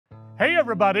Hey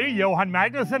everybody, Johan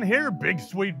Magnusson here, Big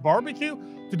Sweet Barbecue.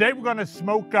 Today we're gonna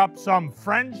smoke up some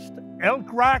Frenched elk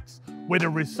racks with a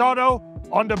risotto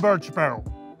on the Burch barrel.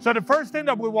 So the first thing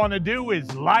that we wanna do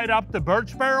is light up the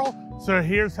Burch barrel. So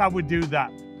here's how we do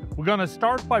that. We're gonna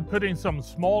start by putting some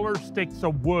smaller sticks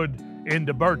of wood in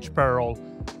the Burch barrel.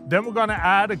 Then we're gonna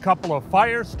add a couple of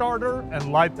fire starter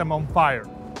and light them on fire.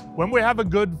 When we have a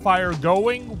good fire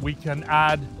going, we can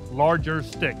add larger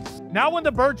sticks. Now when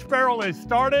the Burch barrel is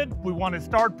started, we want to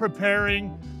start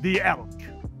preparing the elk.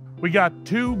 We got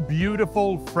two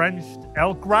beautiful Frenched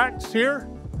elk racks here.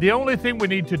 The only thing we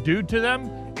need to do to them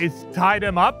is tie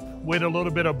them up with a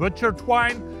little bit of butcher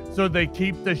twine so they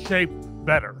keep the shape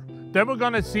better. Then we're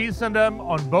going to season them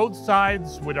on both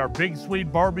sides with our Big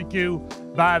Sweet Barbecue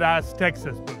Badass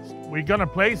Texas Boost. We're going to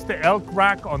place the elk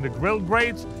rack on the grill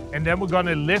grates, and then we're going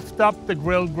to lift up the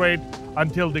grill grate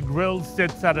until the grill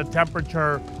sits at a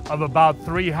temperature of about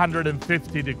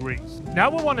 350 degrees. Now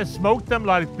we want to smoke them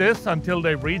like this until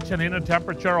they reach an inner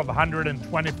temperature of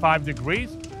 125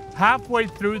 degrees. Halfway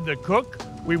through the cook,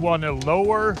 we want to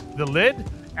lower the lid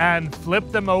and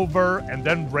flip them over and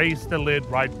then raise the lid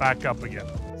right back up again.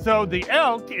 So the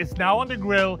elk is now on the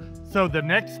grill, so the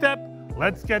next step,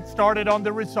 let's get started on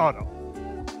the risotto.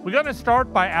 We're going to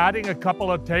start by adding a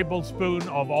couple of tablespoons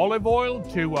of olive oil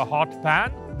to a hot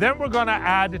pan. Then we're going to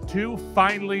add 2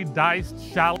 finely diced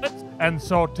shallots and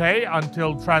saute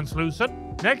until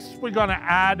translucent. Next, we're going to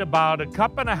add about 1.5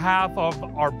 cups of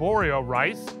arborio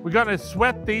rice. We're going to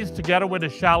sweat these together with the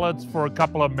shallots for a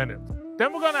couple of minutes.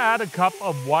 Then we're going to add a cup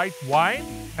of white wine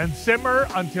and simmer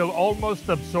until almost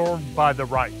absorbed by the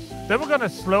rice. Then we're going to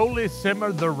slowly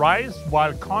simmer the rice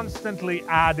while constantly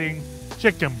adding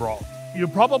chicken broth. You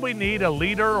probably need 1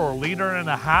 liter or 1.5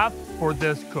 liters for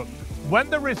this cook. When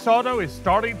the risotto is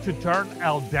starting to turn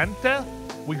al dente,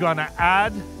 we're gonna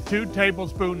add 2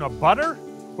 tablespoons of butter.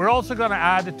 We're also gonna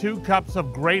add 2 cups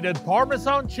of grated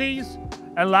Parmesan cheese.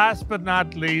 And last but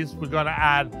not least, we're gonna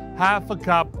add 1/2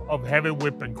 cup of heavy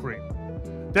whipping cream.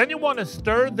 Then you wanna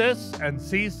stir this and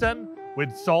season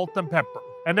with salt and pepper.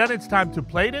 And then it's time to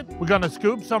plate it. We're gonna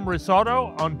scoop some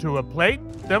risotto onto a plate.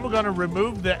 Then we're gonna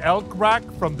remove the elk rack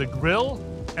from the grill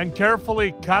and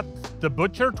carefully cut the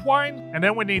butcher twine. And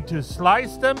then we need to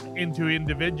slice them into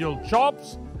individual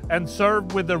chops and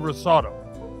serve with the risotto.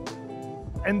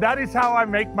 And that is how I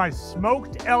make my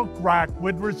smoked elk rack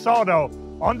with risotto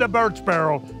on the Burch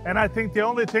barrel. And I think the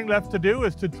only thing left to do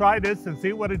is to try this and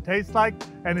see what it tastes like.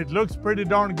 And it looks pretty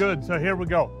darn good. So here we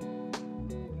go.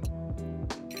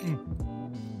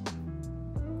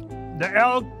 The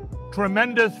elk,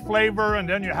 tremendous flavor, and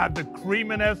then you have the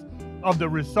creaminess of the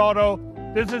risotto.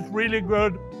 This is really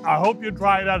good. I hope you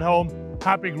try it at home.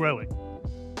 Happy grilling.